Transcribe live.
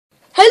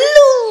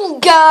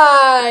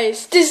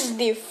guys, this is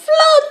the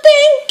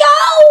floating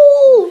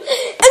cow,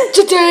 and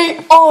today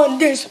on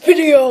this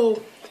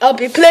video I'll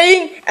be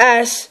playing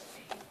as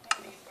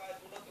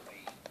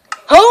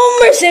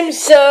Homer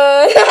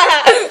Simpson.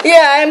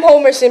 Yeah, I'm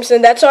Homer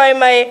Simpson, that's why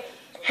my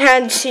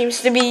hand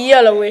seems to be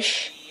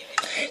yellowish.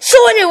 So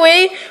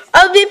anyway,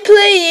 I'll be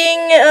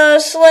playing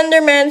Slender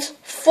Man's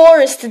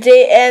Forest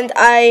today, and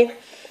I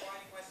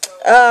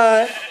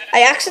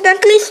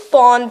accidentally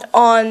spawned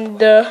on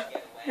the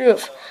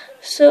roof.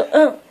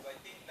 So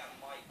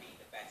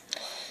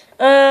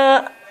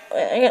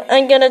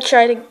I'm gonna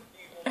try to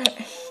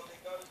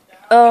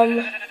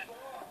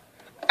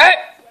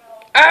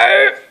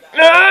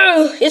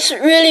it's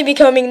really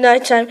becoming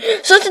nighttime.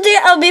 So today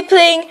I'll be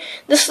playing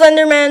the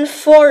Slenderman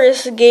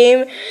Forest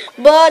game,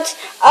 but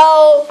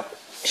I'll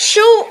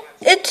show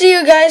it to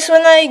you guys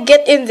when I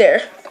get in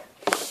there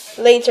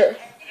later.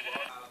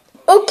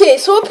 Okay,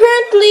 so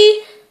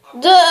apparently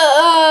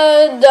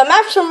the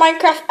Maps from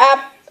Minecraft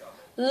app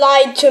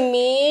lied to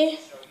me.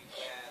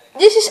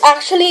 This is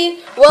actually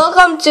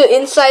welcome to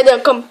inside a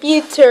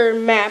computer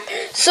map.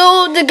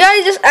 So the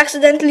guy just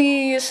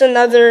accidentally used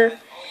another,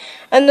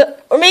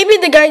 or maybe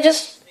the guy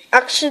just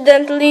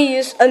accidentally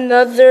used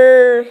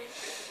another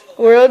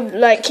world.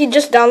 Like he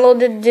just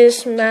downloaded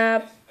this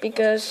map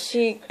because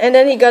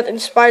then he got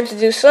inspired to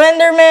do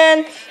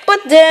Slenderman,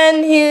 but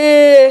then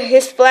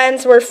his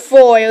plans were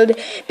foiled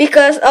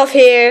because of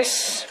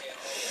his,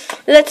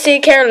 let's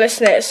say,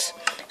 carelessness.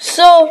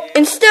 So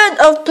instead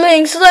of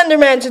playing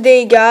Slenderman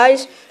today,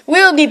 guys,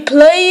 we'll be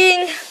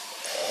playing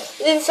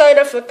inside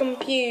of a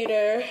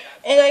computer,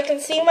 and I can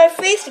see my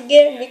face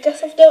again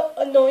because of the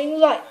annoying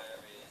light.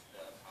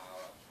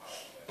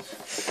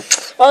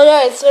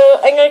 Alright, so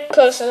I'm gonna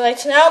close the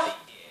lights now.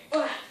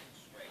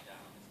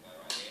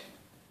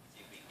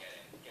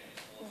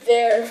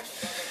 There.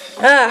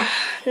 Now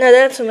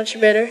that's much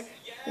better.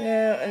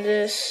 Now and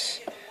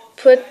just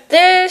put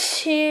this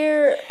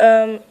here,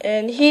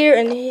 and here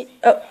and here.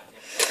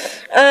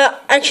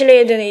 Actually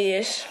I don't need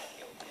this.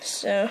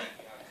 So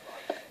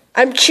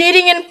I'm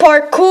cheating in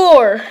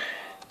parkour.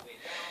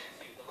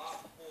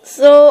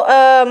 So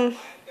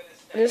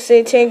just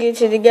say thank you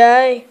to the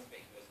guy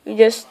who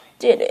just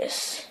did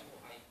this.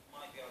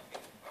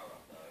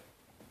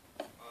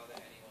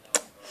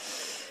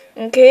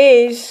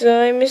 Okay,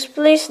 so I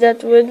misplaced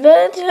that wood,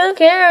 but who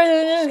cares?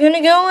 I'm just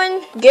gonna go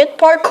and get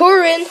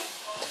parkouring.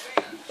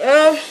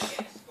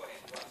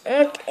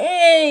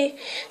 Okay,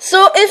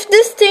 so if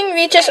this thing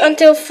reaches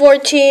until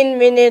 14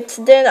 minutes,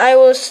 then I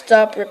will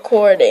stop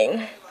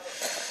recording.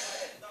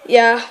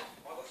 Yeah.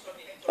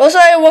 Also,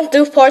 I won't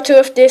do part 2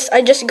 of this.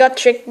 I just got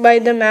tricked by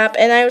the map,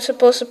 and I was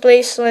supposed to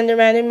play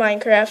Slenderman in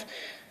Minecraft.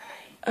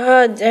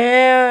 Ah,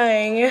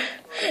 dang.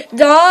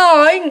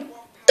 Dang!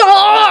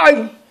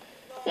 Dang!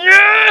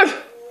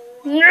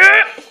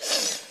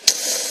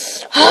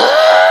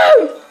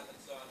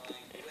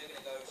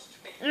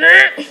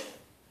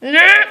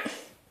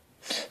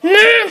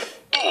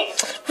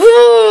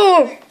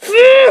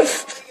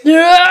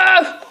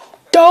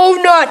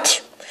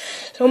 Donut!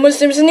 Homer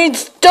Simpson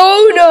needs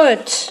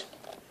donuts!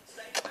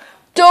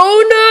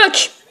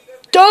 Donuts!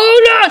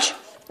 Donuts!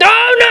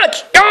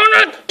 Donuts!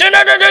 Donuts!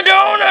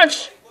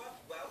 Donuts!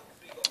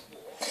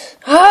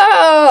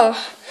 Ah!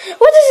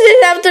 What does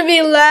it have to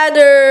be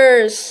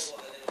ladders?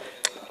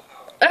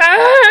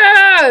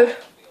 Ah!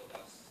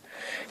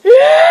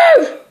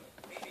 No!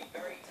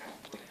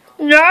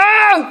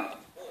 No!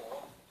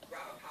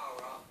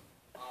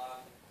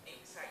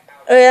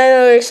 I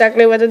know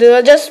exactly what to do.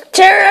 I'll just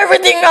tear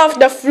everything off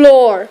the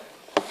floor.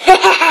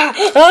 Yeah,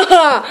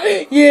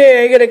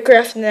 I gotta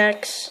craft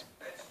next.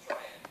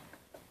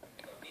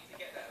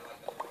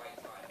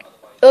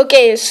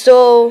 Okay,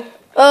 so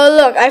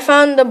look, I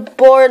found the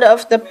board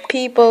of the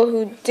people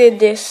who did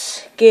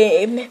this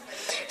game.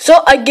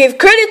 So I give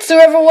credits to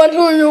everyone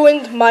who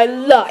ruined my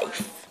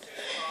life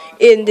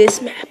in this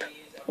map.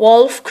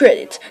 Wall of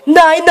credits.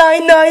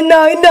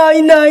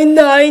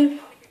 9999999.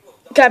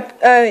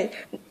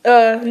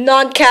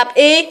 Non-cap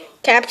A,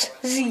 caps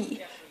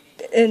Z,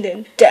 and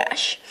then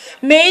dash.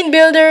 Main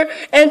builder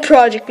and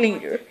project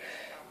leader.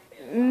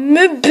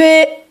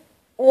 Mcpe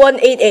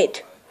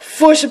 188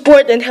 for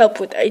support and help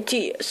with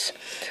ideas.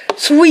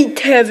 Sweet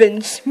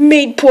heavens,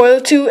 Maid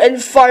Portal 2 and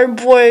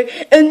Fireboy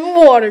and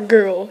Water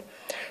Girl.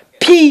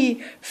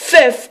 P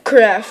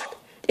Fifthcraft,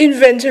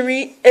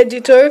 inventory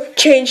editor,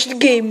 change the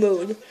game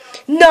mode.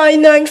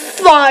 99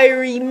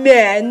 Fiery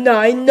Man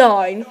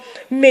 99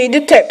 made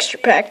the texture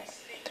pack.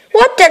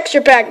 What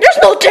texture pack? There's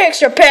no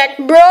texture pack,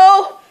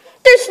 bro.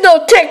 There's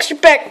no texture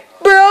pack,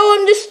 bro.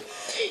 I'm just,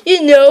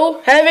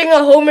 having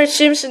a Homer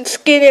Simpson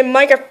skin in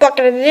Minecraft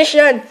Pocket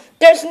Edition.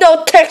 There's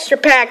no texture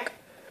pack,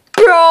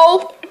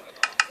 bro.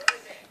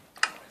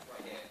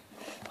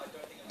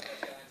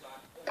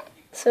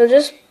 So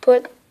just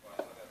put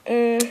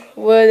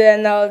wood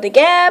and all the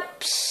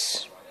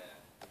gaps.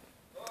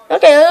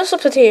 Okay, I'll also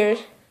put here.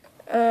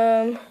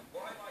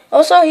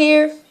 Also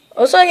here.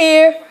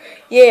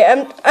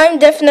 Yeah, I'm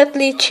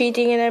definitely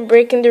cheating and I'm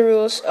breaking the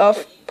rules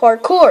of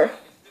parkour.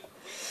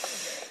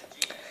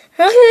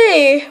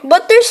 Okay,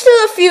 but there's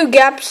still a few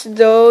gaps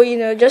though, you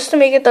know, just to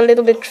make it a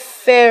little bit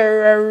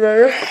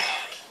fairer.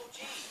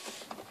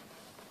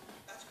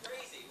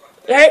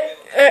 Right?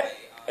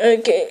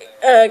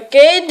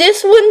 Okay,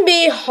 this wouldn't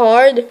be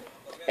hard,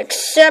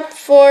 except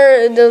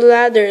for the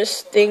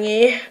ladders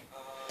thingy.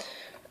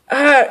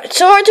 It's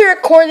hard to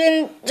record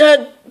in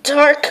the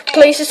dark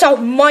places of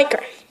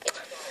Minecraft.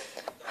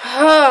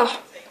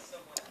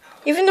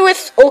 Even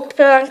with oak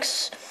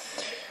planks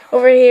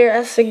over here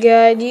as a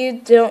guide,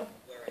 you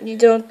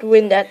don't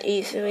win that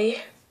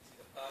easily.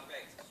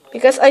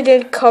 Because I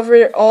didn't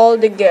cover all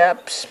the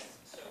gaps.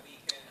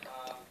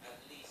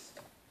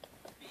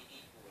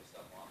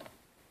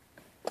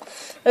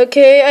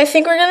 Okay, I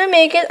think we're gonna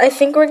make it. I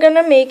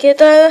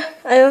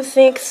don't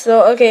think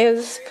so. Okay,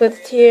 let's put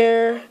it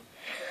here.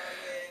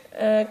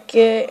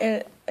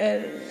 Okay,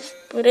 and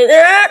put it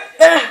there.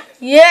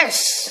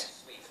 Yes!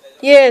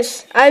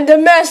 Yes, I'm the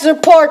master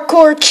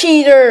parkour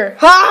cheater.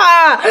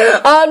 Ha!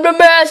 I'm the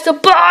master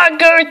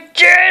parkour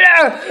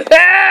cheater.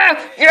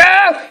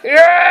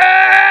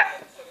 Yeah.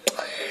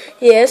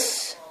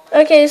 Yes.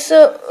 Okay,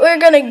 so we're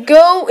gonna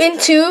go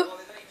into.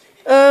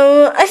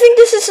 I think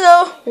this is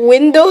a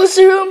Windows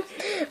room.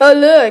 Oh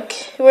look,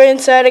 we're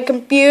inside a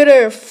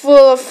computer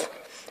full of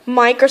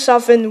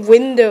Microsoft and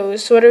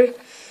Windows.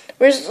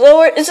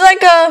 It's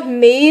like a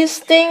maze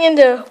thing in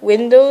the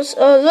Windows.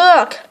 Oh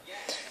look.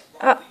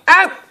 Ow.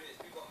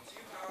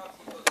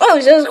 Oh,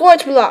 it's just a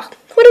quartz block.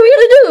 What are we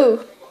gonna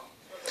do?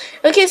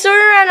 Okay, so we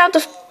ran out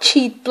of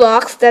cheat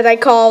blocks that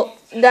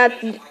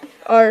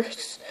are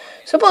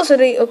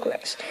supposedly oak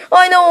planks. Oh,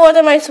 I know what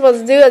am I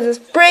supposed to do. I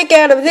just break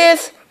out of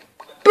this,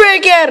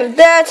 break out of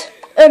that,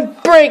 and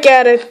break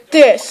out of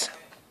this.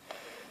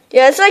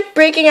 Yeah, it's like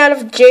breaking out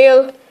of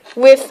jail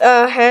with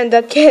a hand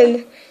that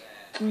can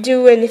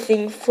do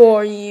anything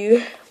for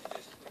you.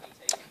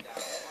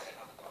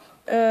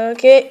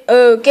 Okay.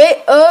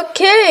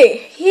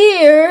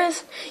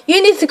 Here's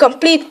you need to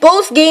complete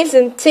both games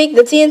and take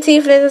the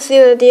TNT flint and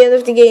steel at the end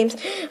of the games.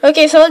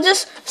 Okay, so I'll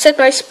just set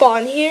my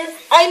spawn here.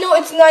 I know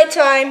it's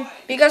nighttime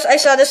because I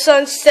saw the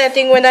sun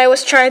setting when I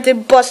was trying to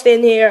bust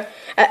in here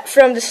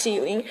from the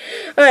ceiling.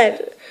 Alright.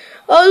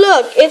 Oh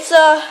look, it's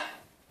a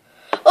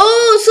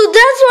oh, so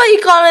that's why you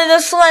call it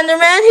a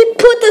Slenderman. He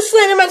put the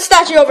Slenderman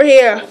statue over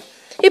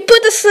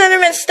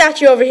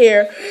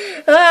here.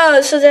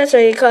 Oh, so that's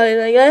why you call it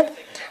like that.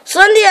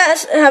 Slender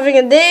is having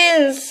a day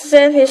and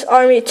sent his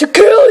army to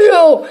kill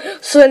you.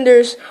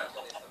 Slender's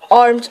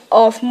armed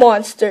of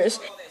monsters.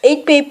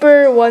 8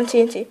 paper, 1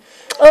 TNT.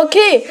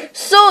 Okay,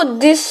 so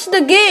this is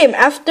the game.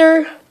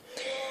 After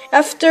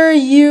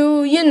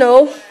you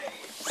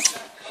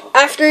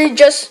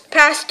just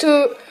pass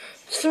through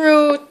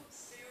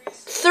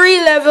 3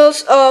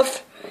 levels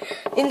of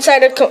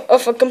inside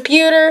of a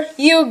computer,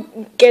 you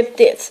get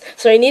this.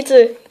 So I need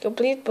to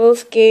complete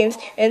both games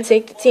and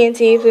take the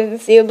TNT, flint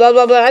and steel, blah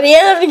blah blah at the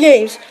end of the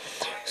games.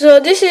 So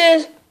this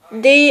is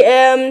day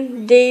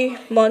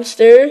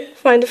monster,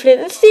 find the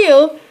flint and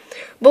steel,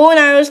 bow and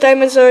arrows,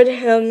 diamond sword,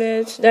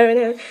 helmets,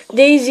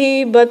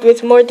 Daisy, but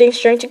with more things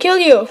trying to kill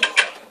you.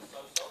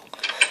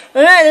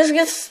 Alright, let's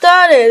get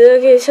started.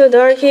 Okay, so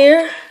dark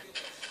here.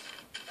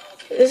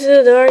 It's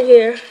so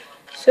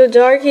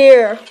dark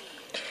here.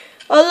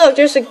 Oh look,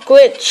 there's a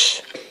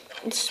glitch.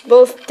 It's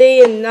both day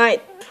and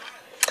night.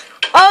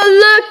 Oh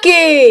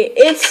looky!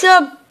 It's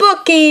a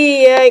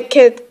bookie! I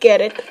can't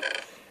get it.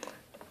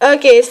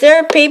 Okay, is there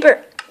a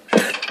paper?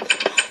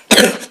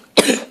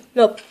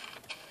 Nope.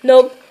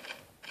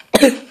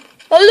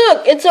 Oh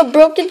look, it's a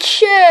broken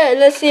shed.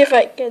 Let's see if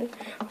I can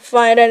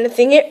find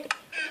anything here.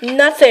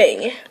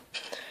 Nothing.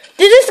 Did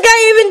this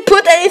guy even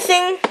put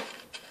anything?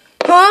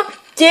 Huh?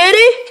 Did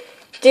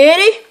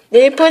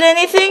he put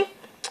anything?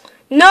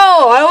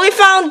 No, I only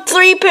found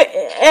 3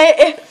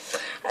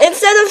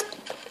 instead of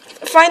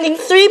finding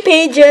 3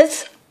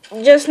 pages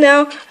just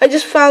now, I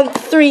just found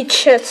 3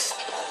 chests.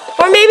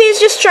 Or maybe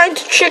it's just trying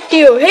to trick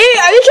you. Hey,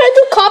 are you trying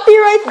to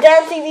copyright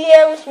Dancing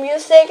DM's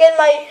music in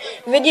my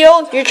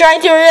video? You're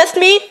trying to arrest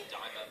me?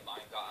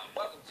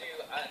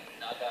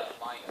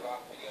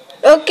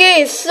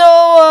 Okay,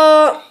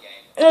 so,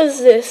 what is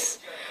this?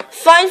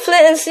 Find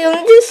flint and steel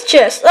in this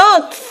chest.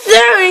 Oh,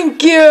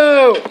 thank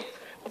you!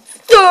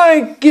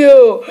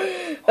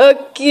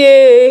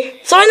 Okay,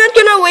 so I'm not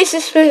gonna waste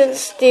this flint and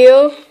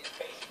steel,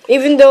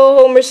 even though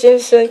Homer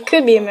Simpson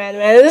could be a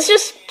madman. Let's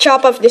just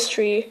chop off this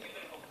tree.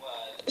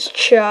 Just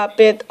chop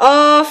it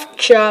off.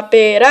 Chop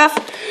it off.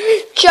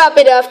 Chop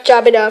it up.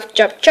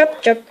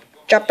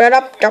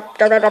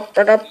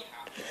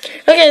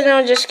 Okay, now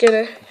I'm just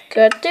gonna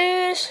cut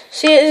this.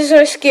 See, this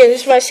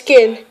is my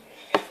skin.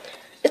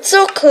 It's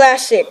so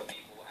classic.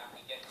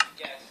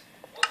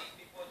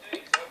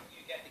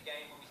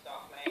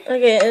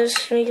 Okay,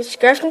 let's make a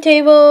crafting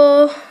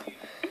table.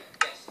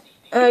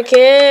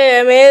 Okay,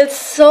 I made a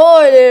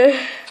sword.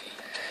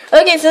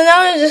 Okay, so now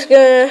I'm just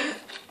gonna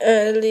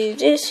leave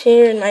this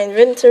here in my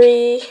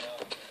inventory.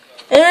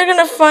 And we're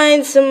gonna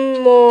find some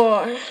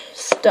more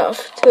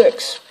stuff to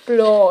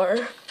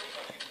explore.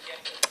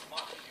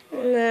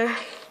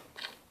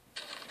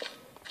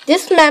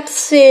 This map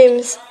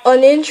seems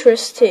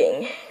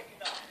uninteresting,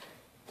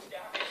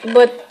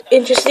 but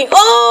interesting.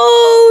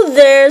 Oh,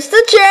 there's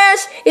the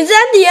chest. It's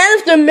at the end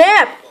of the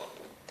map.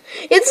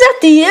 It's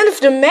at the end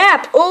of the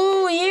map.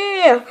 Oh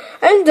yeah,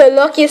 I'm the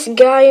luckiest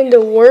guy in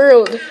the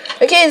world.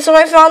 Okay, so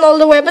I found all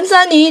the weapons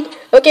I need.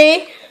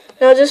 Okay,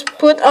 now just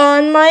put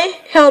on my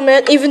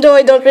helmet, even though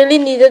I don't really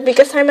need it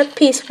because I'm at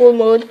peaceful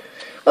mode.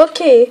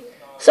 Okay,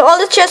 so all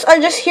the chests are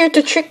just here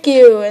to trick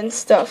you and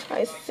stuff,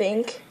 I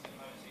think.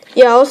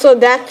 Yeah, also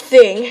that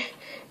thing.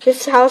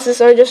 These houses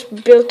are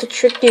just built to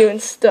trick you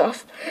and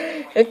stuff.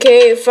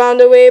 Okay, found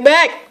a way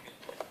back.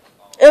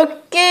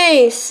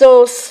 Okay,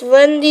 so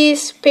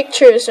Slendy's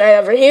pictures right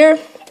over here.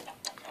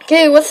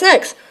 Okay, what's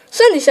next?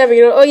 Slendy's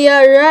everywhere. Oh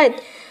yeah, right.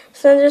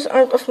 Slender's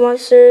Art of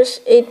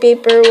Monsters, 8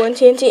 paper, 1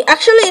 TNT.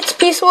 Actually, it's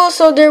peaceful,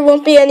 so there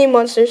won't be any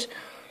monsters.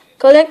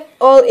 Collect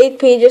all 8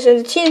 pages in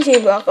the TNT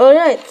block.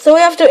 Alright, so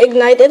we have to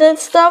ignite it and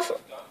stuff.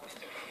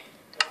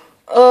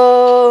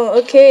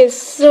 Okay,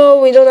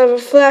 so we don't have a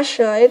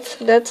flashlight.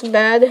 That's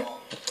bad.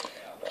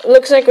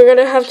 Looks like we're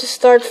gonna have to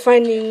start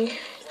finding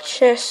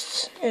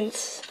chests and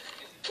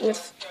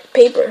with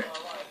paper.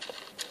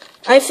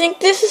 I think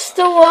this is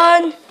the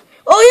one.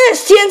 Oh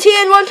yes, TNT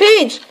and 1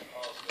 page.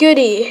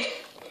 Goody.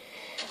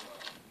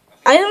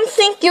 I don't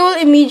think you will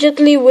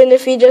immediately win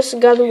if you just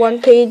got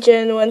 1 page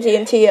and 1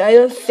 TNT. I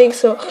don't think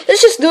so.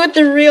 Let's just do it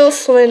the real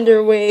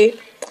Slender way.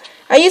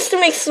 I used to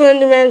make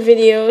Slenderman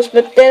videos,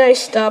 but then I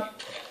stopped.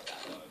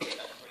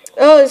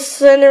 Oh, it's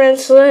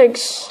Slenderman's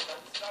legs.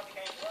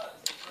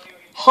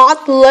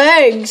 Hot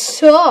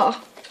legs. Huh.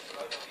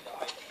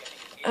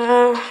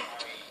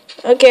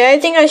 Okay, I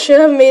think I should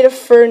have made a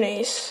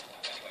furnace.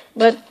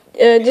 But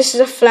this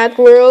is a flat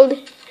world.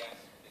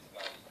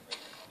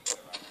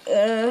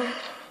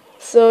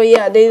 So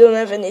yeah, they don't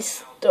have any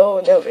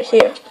stone over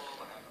here.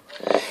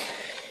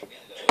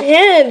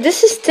 Yeah,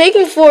 this is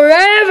taking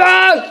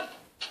forever.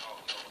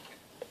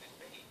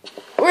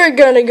 We're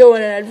gonna go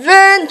on an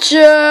adventure.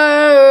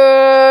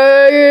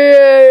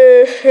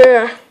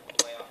 Yeah.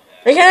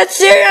 I cannot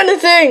see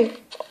anything.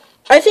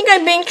 I think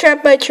I'm being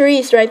trapped by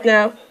trees right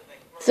now.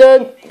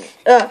 So,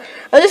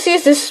 I'll just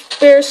use this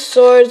spear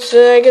sword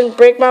so I can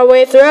break my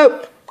way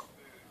through.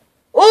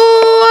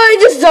 Oh, I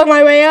just dug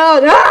my way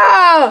out.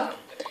 Ah!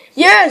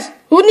 Yes!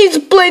 Who needs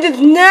to play this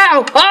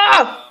now?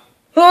 Ah!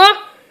 Huh?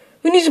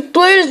 Who needs to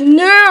play this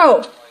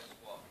now?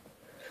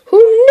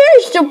 Who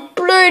needs to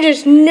play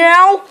this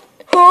now?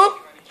 Huh?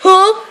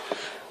 Huh?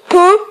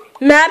 Huh?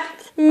 Map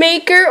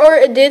maker or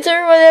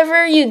editor,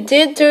 whatever you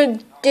did to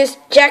this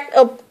jacked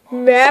up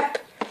map.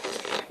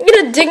 I'm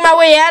gonna dig my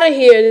way out of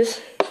here.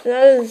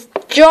 That is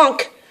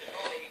junk.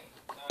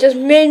 Just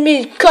made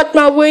me cut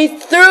my way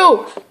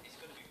through.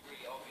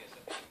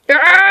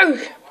 Ah!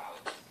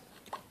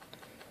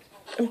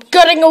 I'm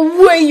cutting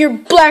away your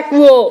black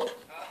wool.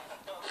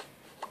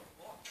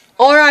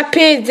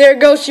 R.I.P. There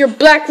goes your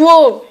black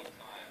wool.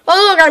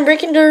 Oh look, I'm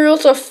breaking the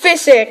rules of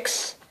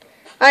physics.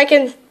 I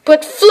can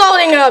put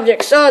floating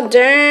objects. Oh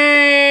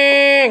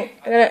dang.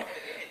 I'm gonna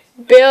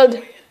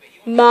build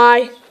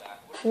my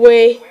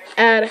way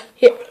out of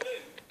here.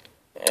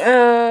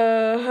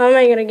 How am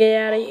I gonna get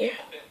out of here?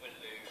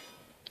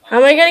 How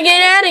am I gonna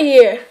get out of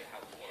here?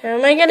 How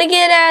am I gonna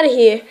get out of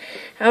here?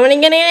 How am I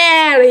gonna get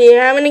out of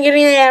here? I'm gonna get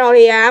out of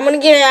here. I'm gonna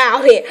get out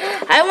of here.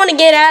 I wanna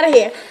get out of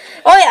here.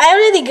 Oh yeah, I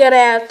already got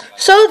out.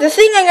 So the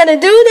thing I'm gonna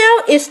do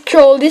now is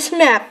troll this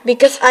map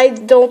because I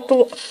don't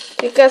want to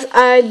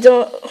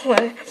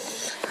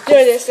do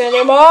this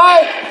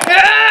anymore.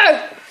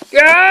 Yeah!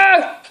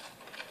 Yeah!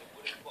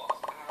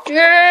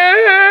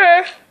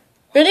 Yeah!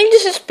 I think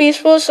this is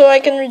peaceful so I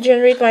can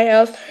regenerate my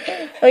health.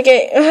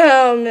 Okay,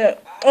 oh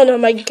no,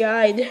 my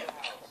guide.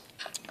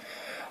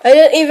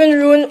 I even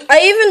ruined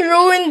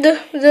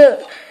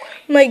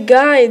my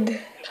guide.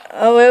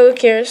 Oh well, who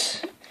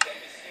cares?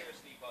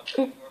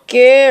 Who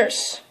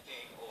cares?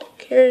 Who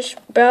cares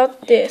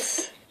about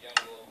this?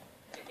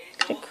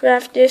 I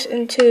craft this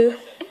into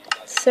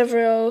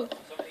several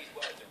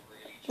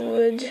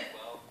wood.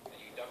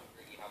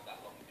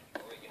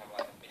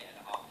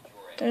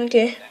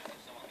 Okay.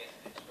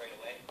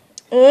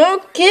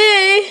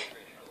 Okay.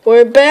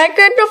 We're back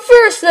at the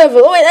first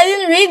level. Oh wait, I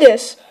didn't read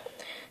this.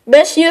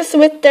 Best used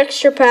with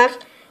texture pack.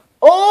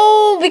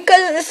 Oh,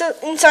 because it's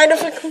inside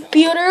of a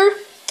computer.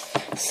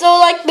 So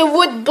like the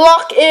wood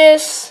block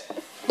is,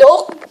 the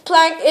oak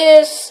plank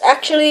is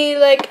actually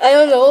like, I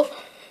don't know,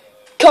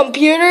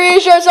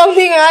 computerish or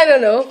something. I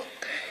don't know.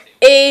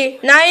 A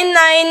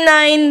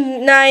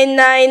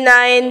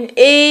 99999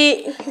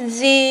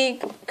 AZ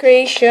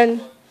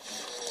creation.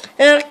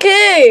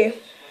 Okay.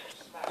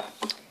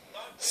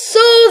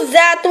 So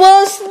that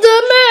was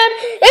the map.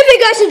 If you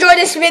guys enjoyed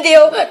this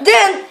video,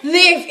 then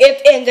leave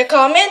it in the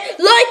comment,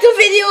 like the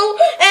video,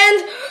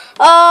 and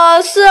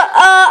I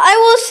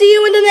will see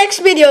you in the next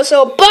video.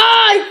 So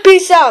bye,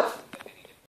 peace out.